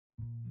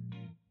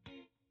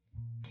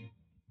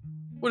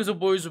What is up,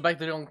 boys? We're back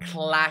today on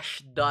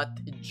Clash.gg.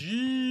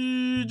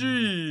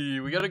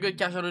 We got a good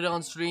cash out today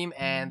on stream,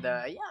 and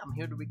yeah, I'm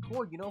here to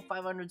record. You know,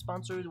 500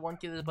 sponsors,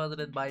 1K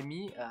deposited by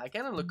me. I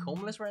kind of look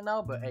homeless right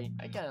now, but hey,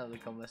 I kind of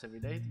look homeless every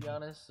day, to be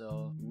honest.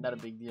 So not a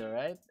big deal,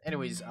 right?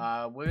 Anyways,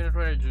 we're gonna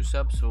try to juice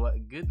up. So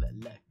good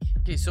luck.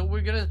 Okay, so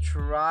we're gonna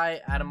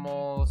try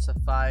Animal,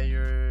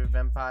 Sapphire,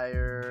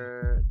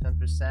 Vampire,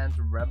 10%,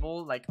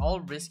 Rebel, like all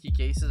risky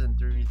cases in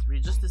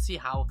 3v3, just to see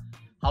how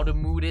the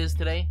mood is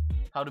today.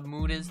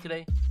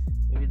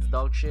 Maybe it's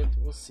dog shit,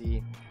 we'll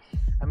see.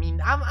 I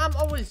mean, I'm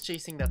always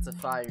chasing that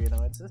Sapphire, you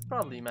know. It's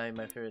probably my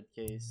favorite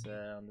case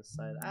on this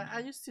side. I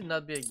used to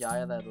not be a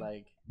guy that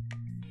like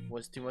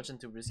was too much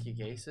into risky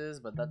cases,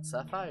 but that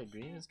Sapphire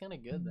green is kind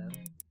of good then.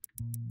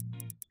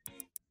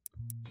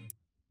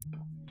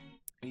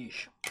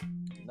 Eesh.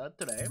 Not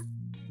today.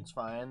 It's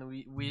fine.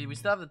 We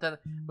still have the 10,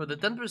 but the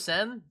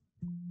 10%.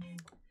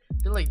 I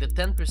feel like the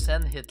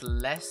 10% hit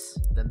less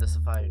than the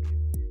Sapphire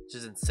green, which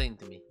is insane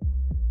to me.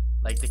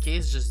 Like, the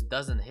case just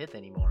doesn't hit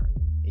anymore.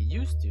 It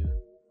used to.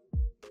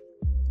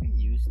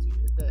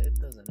 It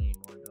doesn't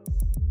anymore, though.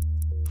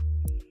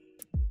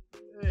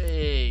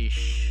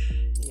 Eish.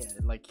 Yeah,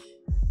 like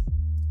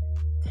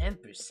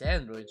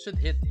 10%, bro. It should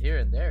hit here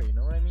and there, you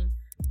know what I mean?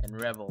 And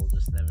Rebel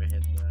just never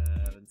hit.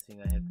 I haven't seen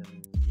that hit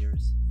in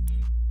years.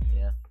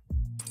 Yeah.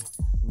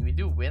 And we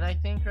do win, I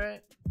think,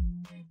 right?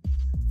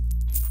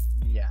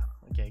 Yeah.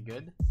 Okay,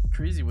 good.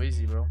 Crazy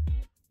Wazy, bro.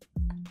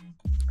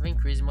 I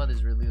think crazy mod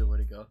is really the way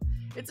to go.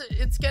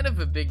 It's kind of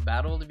a big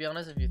battle, to be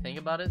honest, if you think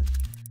about it,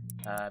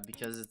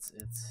 because it's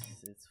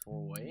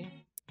 4-way.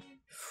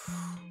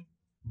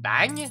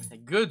 Bang! A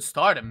good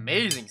start,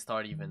 amazing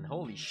start even.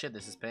 Holy shit,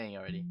 this is paying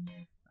already.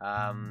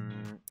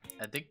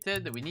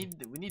 Addicted. We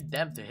need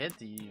them to hit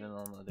even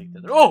on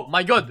addicted. Oh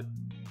my god,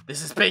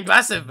 this is paying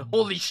massive.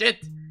 Holy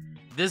shit,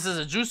 this is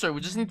a juicer. We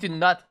just need to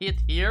not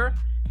hit here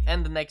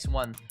and the next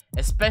one,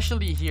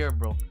 especially here,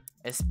 bro.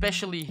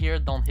 Especially here,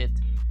 don't hit.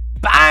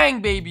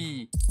 Bang,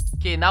 baby!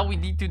 Okay, now we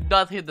need to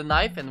not hit the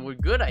knife and we're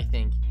good, I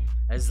think.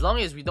 As long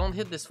as we don't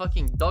hit this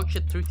fucking dog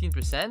shit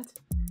 13%,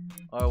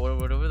 or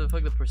whatever the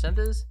fuck the percent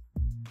is,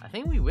 I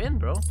think we win,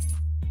 bro.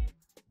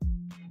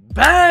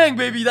 Bang,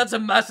 baby! That's a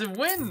massive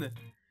win!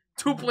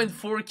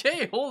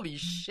 2.4k, holy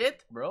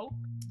shit, bro.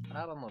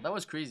 I don't know, that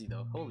was crazy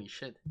though, holy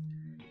shit.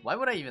 Why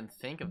would I even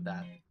think of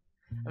that?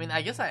 I mean,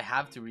 I guess I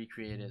have to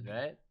recreate it,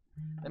 right?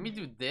 Let me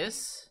do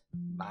this.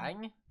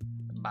 Bang,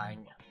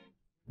 bang,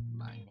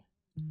 bang.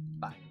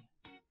 Bang.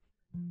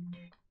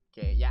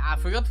 Okay, yeah, I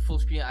forgot to full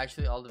screen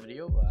actually all the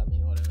video. I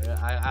mean, whatever.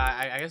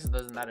 I guess it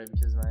doesn't matter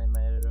because my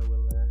editor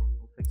will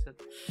fix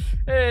it.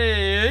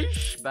 Hey,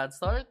 bad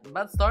start,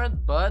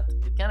 but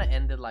it kind of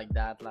ended like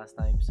that last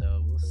time,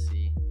 so we'll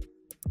see.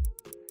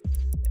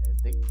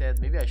 Addicted.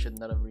 Maybe I should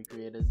not have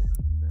recreated.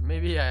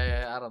 Maybe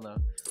I don't know.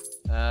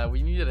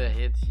 We needed a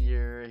hit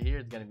here. Here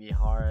it's gonna be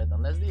hard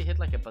unless they hit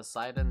like a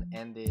Poseidon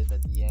ended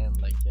at the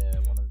end, like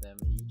one of them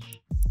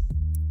each.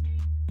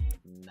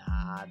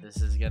 Nah,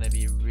 this is gonna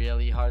be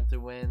really hard to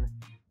win.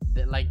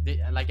 Like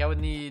I would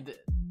need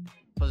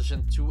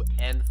position 2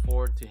 and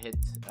 4 to hit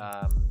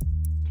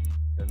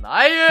the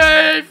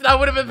knife. That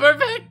would have been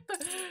perfect.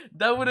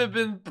 That would have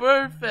been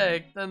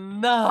perfect.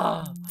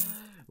 Nah,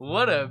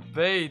 what a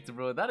bait,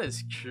 bro. That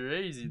is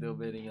crazy though,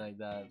 baiting like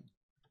that.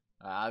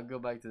 I'll go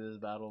back to this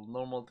battle.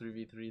 Normal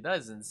 3v3. That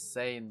is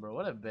insane, bro.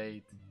 What a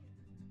bait.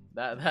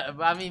 That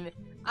I mean,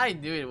 I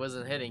knew it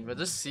wasn't hitting, but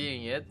just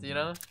seeing it, you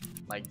know,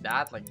 like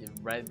that, like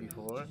right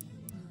before.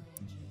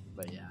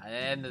 But yeah, at the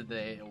end of the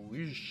day,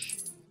 whoosh,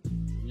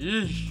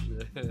 yeesh.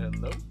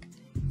 Hello,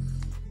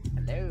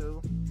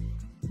 hello.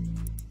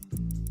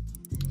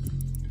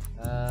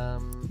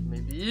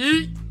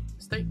 Maybe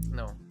stay.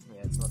 No,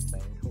 yeah, it's not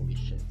staying. Holy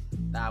shit,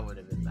 that would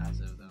have been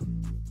massive though.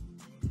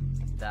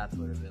 That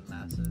would have been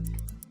massive.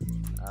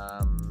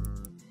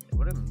 It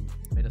would have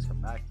made us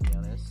come back, to be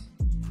honest.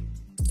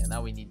 Yeah,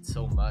 now we need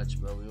so much,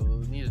 bro. We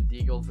will need a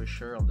deagle for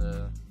sure on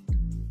the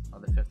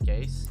 5th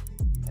case,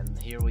 and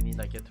here we need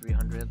like a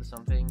 300 or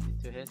something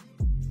to hit.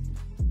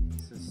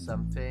 This is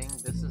something.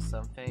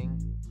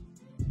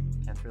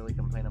 Can't really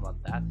complain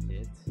about that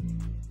hit.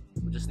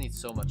 We just need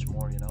so much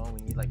more, you know.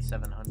 We need like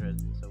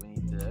 700, so we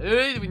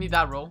need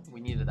that roll. We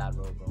needed that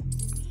roll, bro.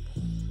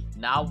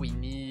 Now we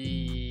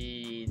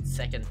need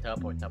second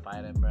top or top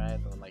item,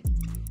 right? Or like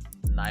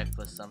knife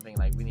plus something.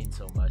 Like we need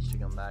so much to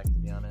come back, to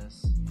be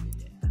honest.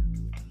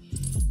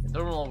 In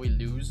normal we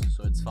lose,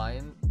 so it's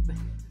fine.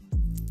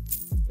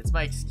 It's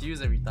my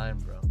excuse every time,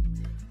 bro.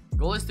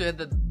 Goal is to hit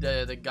the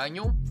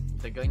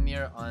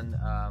Gagnir on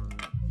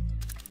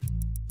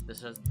the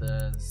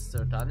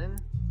Sertanin,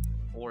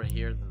 or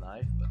here the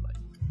knife, but like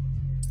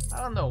I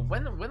don't know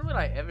when would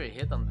I ever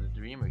hit on the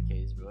Dreamer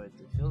case, bro? It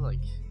feels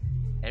like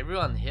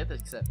everyone hit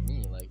except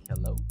me. Like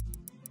hello,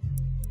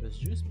 just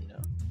juice me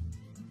now.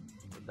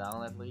 Go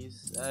down at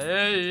least.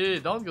 Hey,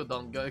 don't go,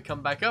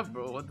 come back up,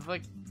 bro. What the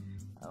fuck?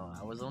 Oh,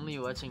 I was only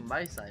watching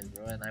my side,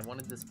 bro, and I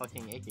wanted this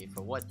fucking AK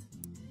for what?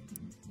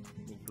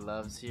 Need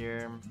gloves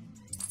here.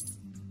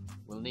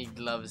 We'll need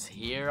gloves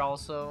here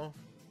also.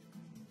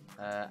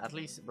 At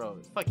least, bro,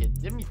 fuck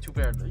it. Give me 2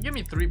 pair. Give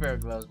me 3 pair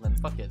of gloves, man.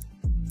 Fuck it.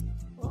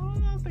 Oh,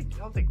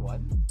 I'll take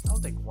one. I'll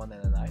take 1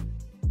 and a 9.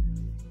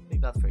 I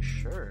think that for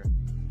sure.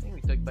 I think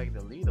we took back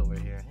the lead over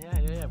here.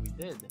 Yeah, we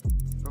did.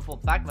 Purple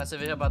pack,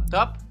 massive hit about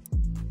top.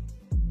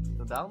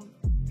 Go down?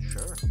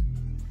 Sure.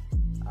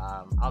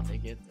 I'll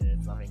take it.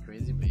 It's nothing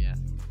crazy, but yeah.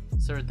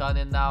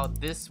 Serotonin now.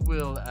 This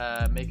will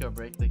make or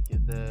break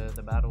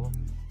the battle.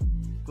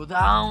 Go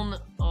down.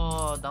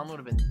 Oh, down would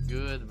have been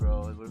good,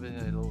 bro. It would have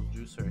been a little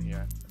juicer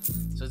here.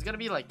 So it's gonna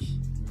be like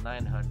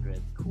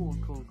 900. Cool.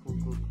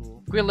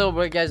 Quick little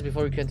break, guys,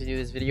 before we continue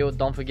this video.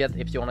 Don't forget,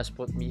 if you want to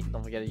support me,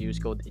 don't forget to use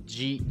code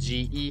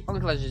GGE on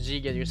Clash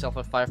GG. Get yourself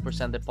a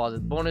 5%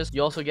 deposit bonus.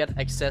 You also get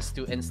access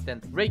to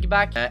instant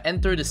rakeback.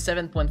 Enter the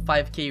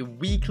 7.5k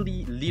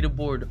weekly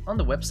leaderboard on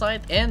the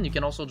website, and you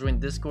can also join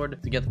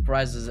Discord to get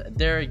prizes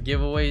there,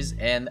 giveaways,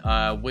 and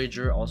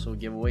wager also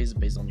giveaways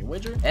based on your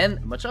wager.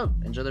 And much love.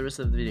 Enjoy the rest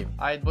of the video.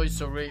 All right, boys.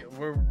 So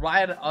we're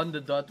right on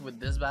the dot with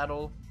this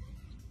battle.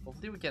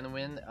 Hopefully we can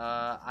win.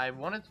 I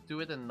wanted to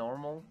do it in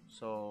normal,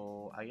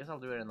 so I guess I'll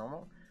do it in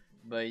normal.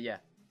 But yeah,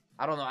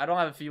 I don't know. I don't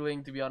have a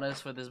feeling, to be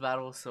honest, for this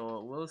battle,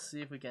 so we'll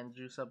see if we can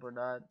juice up or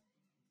not.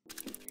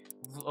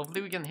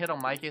 Hopefully we can hit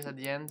on my case at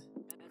the end.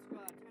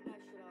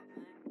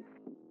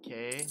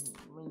 Okay,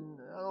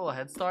 a little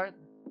head start.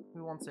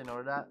 We won't say no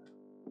to that.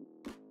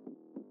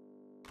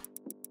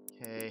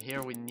 Okay,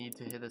 here we need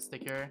to hit a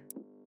sticker.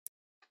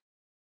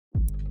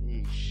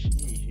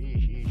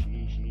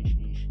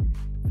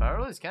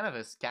 Faro is kind of a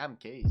scam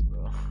case,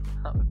 bro.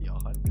 That would be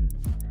 100.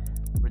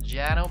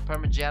 Reggiano,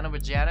 Parmigiano,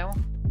 Reggiano.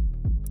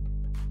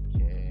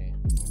 Okay,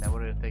 that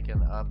would have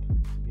taken up,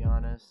 to be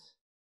honest.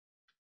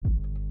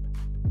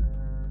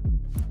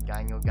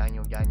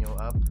 Gagno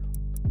up.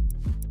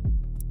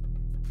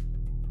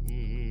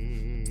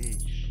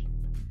 Eesh.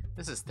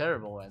 This is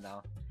terrible right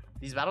now.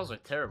 These battles are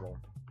terrible.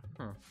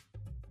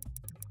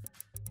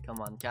 Come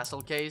on,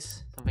 castle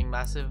case, something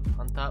massive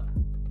on top.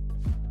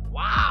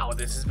 Wow,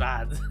 this is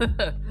bad.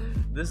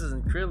 This is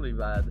incredibly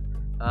bad.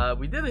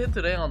 We did hit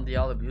today on the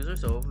All Abuser,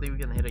 so hopefully we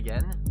can hit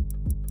again.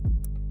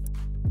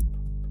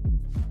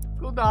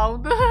 Go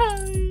down.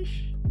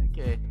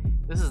 Okay,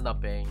 this is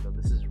not paying though.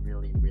 This is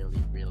really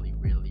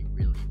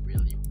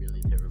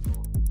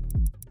terrible.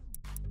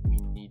 We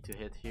need to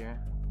hit here,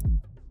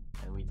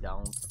 and we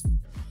don't.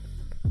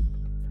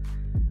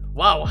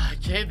 Wow,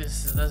 okay,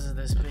 this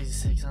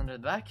pays 600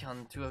 back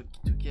on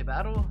 2k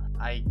battle.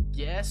 I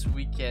guess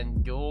we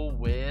can go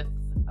with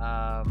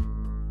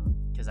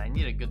because I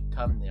need a good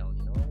thumbnail,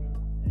 you know.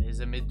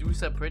 Is a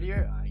Medusa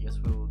prettier? I guess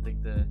we'll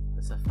take the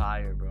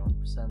Sapphire, bro.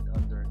 Percent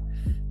under.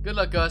 Good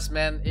luck us,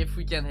 man. If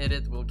we can hit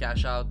it, we'll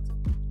cash out.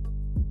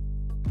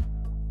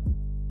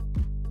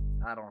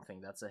 I don't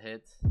think that's a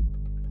hit.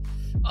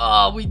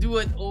 Oh, we do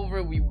it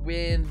over, we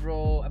win,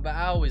 bro. But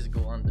I always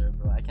go under,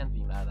 bro. I can't be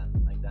mad at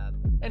it like that.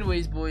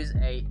 Anyways, boys,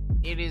 hey,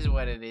 it is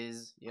what it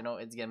is. You know,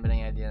 it's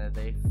gambling at the end of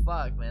the day.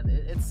 Fuck, man.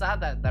 It's sad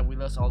that we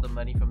lost all the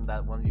money from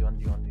that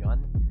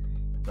 1v1.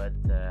 But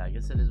I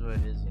guess it is what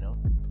it is, you know.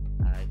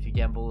 If you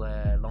gamble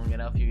long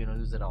enough, you're gonna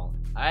lose it all.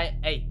 Alright,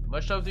 hey,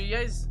 much love to you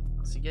guys.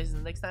 I'll see you guys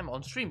next time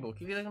on stream, bro.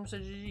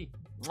 GGEgambles.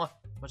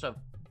 Much love.